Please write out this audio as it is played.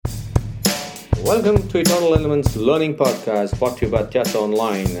Welcome to Eternal Elements Learning Podcast, brought to you by Atyasa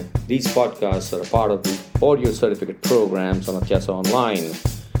Online. These podcasts are a part of the audio certificate programs on Atyasa Online.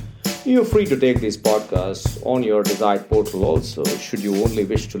 You're free to take these podcasts on your desired portal also, should you only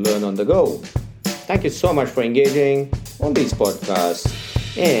wish to learn on the go. Thank you so much for engaging on these podcasts,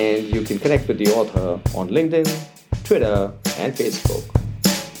 and you can connect with the author on LinkedIn, Twitter, and Facebook.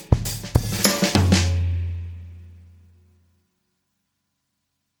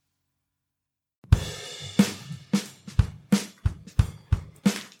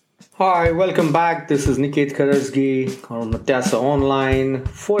 Hi, welcome back. This is Niket Karasgi on Atyasa Online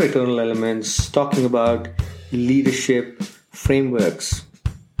for Eternal Elements, talking about leadership frameworks,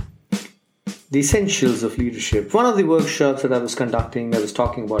 the essentials of leadership. One of the workshops that I was conducting, I was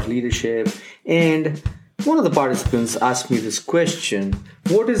talking about leadership, and one of the participants asked me this question: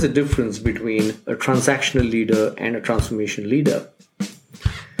 what is the difference between a transactional leader and a transformation leader?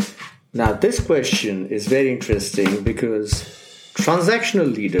 Now, this question is very interesting because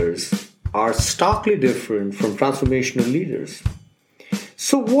transactional leaders are starkly different from transformational leaders.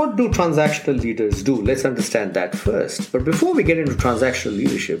 So what do transactional leaders do? Let's understand that first. But before we get into transactional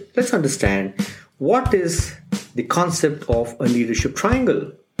leadership, let's understand what is the concept of a leadership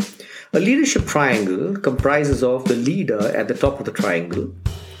triangle. A leadership triangle comprises of the leader at the top of the triangle,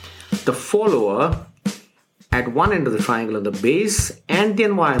 the follower at one end of the triangle on the base, and the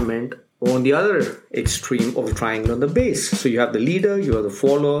environment on the other extreme of the triangle on the base. So you have the leader, you have the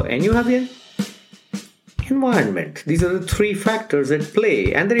follower, and you have the environment. These are the three factors at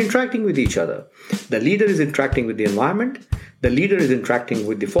play, and they're interacting with each other. The leader is interacting with the environment, the leader is interacting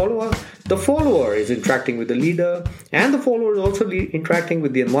with the follower is interacting with the leader, and the follower is also interacting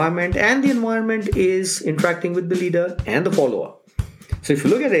with the environment is interacting with the leader and the follower. So if you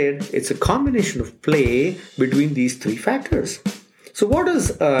look at it, it's a combination of play between these three factors. So what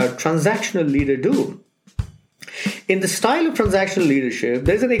does a transactional leader do? In the style of transactional leadership,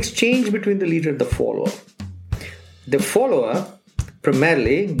 there's an exchange between the leader and the follower. The follower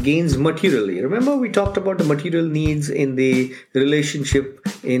primarily gains materially. Remember, we talked about the material needs in the relationship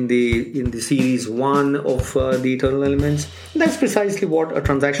in the series 1 of the Eternal Elements. And that's precisely what a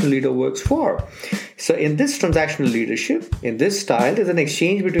transactional leader works for. So in this transactional leadership, in this style, there's an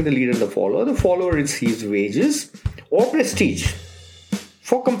exchange between the leader and the follower. The follower receives wages or prestige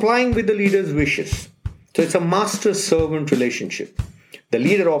for complying with the leader's wishes. So it's a master-servant relationship. The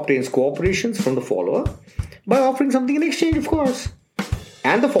leader obtains cooperations from the follower by offering something in exchange, of course.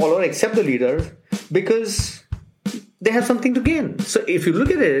 And the follower accepts the leader because they have something to gain. So if you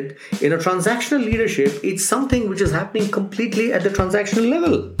look at it, in a transactional leadership, it's something which is happening completely at the transactional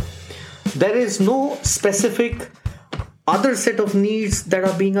level. There is no specific other set of needs that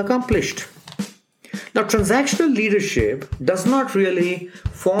are being accomplished. Now, transactional leadership does not really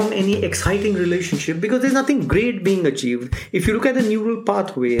form any exciting relationship because there's nothing great being achieved. If you look at the neural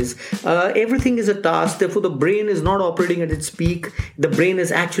pathways, everything is a task. Therefore, the brain is not operating at its peak. The brain is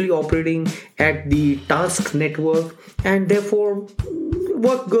actually operating at the task network, and therefore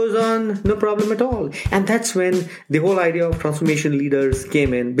work goes on, no problem at all. And that's when the whole idea of transformation leaders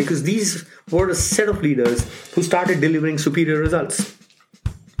came in, because these were a set of leaders who started delivering superior results.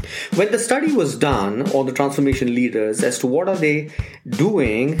 When the study was done on the transformation leaders as to what are they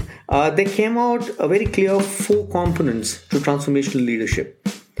doing, they came out a very clear 4 components to transformational leadership.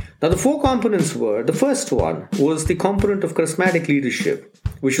 Now, the 4 components were, the first one was the component of charismatic leadership,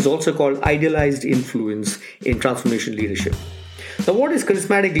 which is also called idealized influence in transformation leadership. Now, what is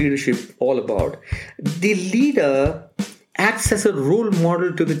charismatic leadership all about? The leader acts as a role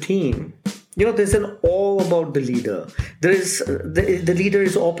model to the team. You know, there's an awe about the leader. There is the leader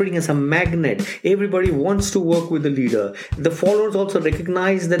is operating as a magnet. Everybody wants to work with the leader. The followers also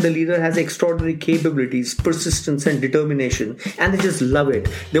recognize that the leader has extraordinary capabilities, persistence, and determination, and they just love it.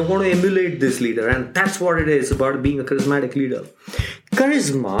 They want to emulate this leader, and that's what it is about being a charismatic leader.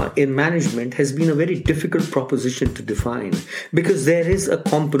 Charisma in management has been a very difficult proposition to define because there is a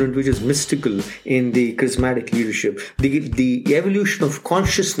component which is mystical in the charismatic leadership. The evolution of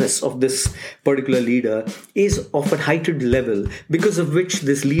consciousness of this particular leader is of a heightened level, because of which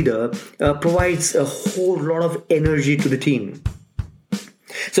this leader provides a whole lot of energy to the team.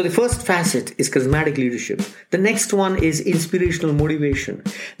 So the first facet is charismatic leadership. The next one is inspirational motivation.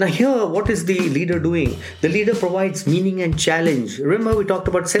 Now here, what is the leader doing? The leader provides meaning and challenge. Remember, we talked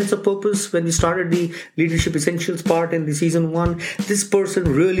about sense of purpose when we started the leadership essentials part in the season 1. This person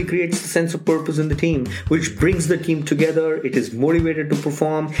really creates the sense of purpose in the team, which brings the team together. It is motivated to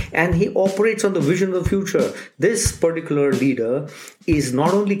perform, and he operates on the vision of the future. This particular leader is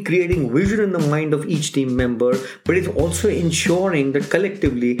not only creating vision in the mind of each team member, but is also ensuring that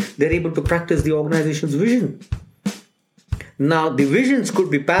collectively effectively, they're able to practice the organization's vision. Now, the visions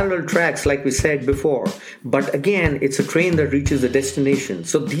could be parallel tracks, like we said before, but again, it's a train that reaches the destination.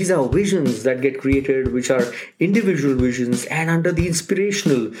 So these are visions that get created, which are individual visions, and under the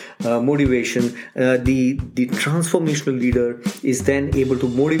inspirational motivation, the transformational leader is then able to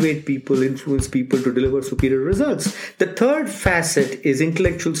motivate people, influence people to deliver superior results. The third facet is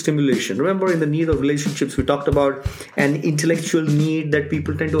intellectual stimulation. Remember, in the need of relationships, we talked about an intellectual need that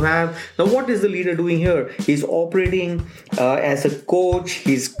people tend to have. Now, what is the leader doing here? He's operating as a coach,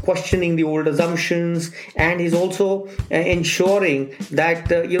 he's questioning the old assumptions, and he's also ensuring that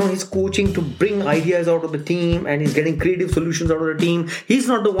he's coaching to bring ideas out of the team, and he's getting creative solutions out of the team. He's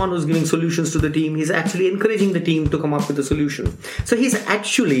not the one who's giving solutions to the team, he's actually encouraging the team to come up with a solution. So he's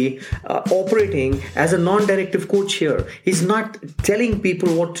actually operating as a non-directive coach here. He's not telling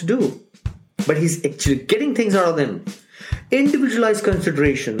people what to do, but he's actually getting things out of them. Individualized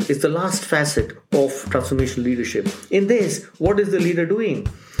consideration is the last facet of transformational leadership. In this, what is the leader doing?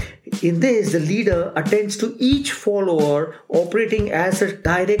 In this, the leader attends to each follower, operating as a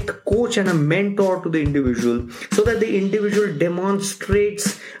direct coach and a mentor to the individual, so that the individual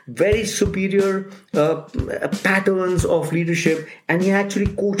demonstrates very superior patterns of leadership, and he actually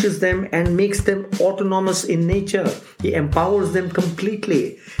coaches them and makes them autonomous in nature. He empowers them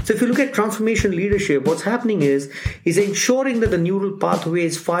completely. So if you look at transformation leadership, what's happening is he's ensuring that the neural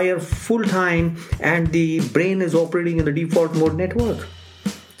pathways fire full time and the brain is operating in the default mode network.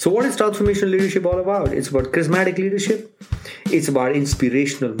 So what is transformational leadership all about? It's about charismatic leadership. It's about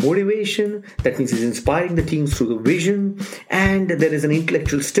inspirational motivation. That means he's inspiring the teams through the vision. And there is an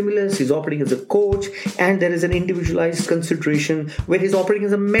intellectual stimulus. He's operating as a coach. And there is an individualized consideration where he's operating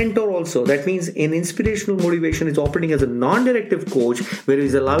as a mentor also. That means in inspirational motivation, he's operating as a non-directive coach where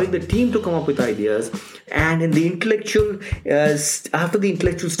he's allowing the team to come up with ideas. And in the intellectual, after the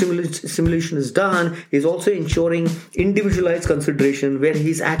intellectual stimulation is done, he's also ensuring individualized consideration where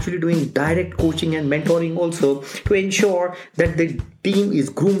he's actually doing direct coaching and mentoring also to ensure that the team is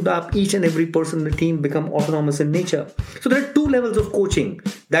groomed up, each and every person in the team become autonomous in nature. So there are two levels of coaching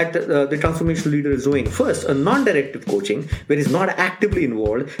that the transformational leader is doing. First, a non-directive coaching where he's not actively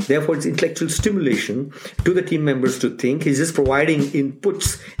involved, therefore it's intellectual stimulation to the team members to think. He's just providing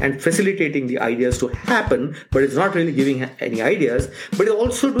inputs and facilitating the ideas to happen, but it's not really giving any ideas. But he's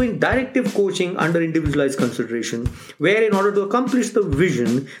also doing directive coaching under individualized consideration, where in order to accomplish the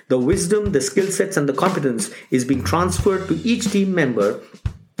vision, the wisdom, the skill sets and the competence is being transferred to each team member,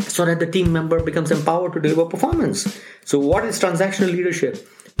 so that the team member becomes empowered to deliver performance. So what is transactional leadership?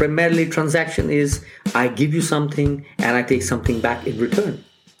 Primarily, transaction is I give you something and I take something back in return,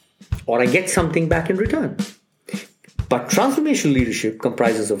 or I get something back in return. But transformational leadership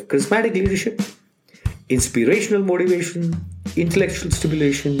comprises of charismatic leadership, inspirational motivation, intellectual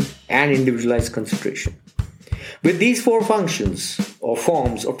stimulation, and individualized consideration. With these four functions or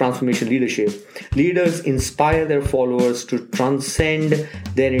forms of transformation leadership, leaders inspire their followers to transcend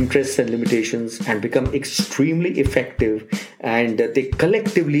their interests and limitations and become extremely effective, and they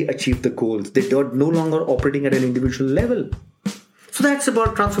collectively achieve the goals. They are no longer operating at an individual level. So that's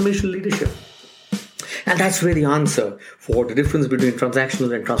about transformational leadership. And that's where the answer for the difference between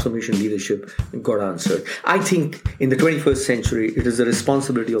transactional and transformation leadership got answered. I think in the 21st century, it is the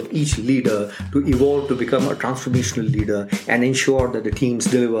responsibility of each leader to evolve to become a transformational leader and ensure that the teams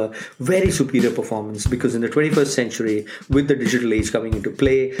deliver very superior performance. Because in the 21st century, with the digital age coming into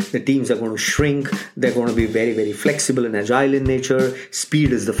play, the teams are going to shrink. They're going to be very, very flexible and agile in nature.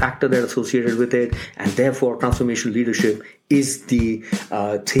 Speed is the factor that's associated with it. And therefore, transformational leadership is the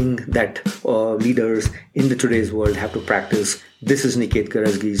thing that leaders in the today's world have to practice. This is Niket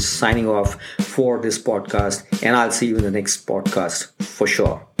Garasgi signing off for this podcast, and I'll see you in the next podcast for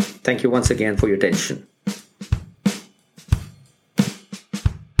sure. Thank you once again for your attention.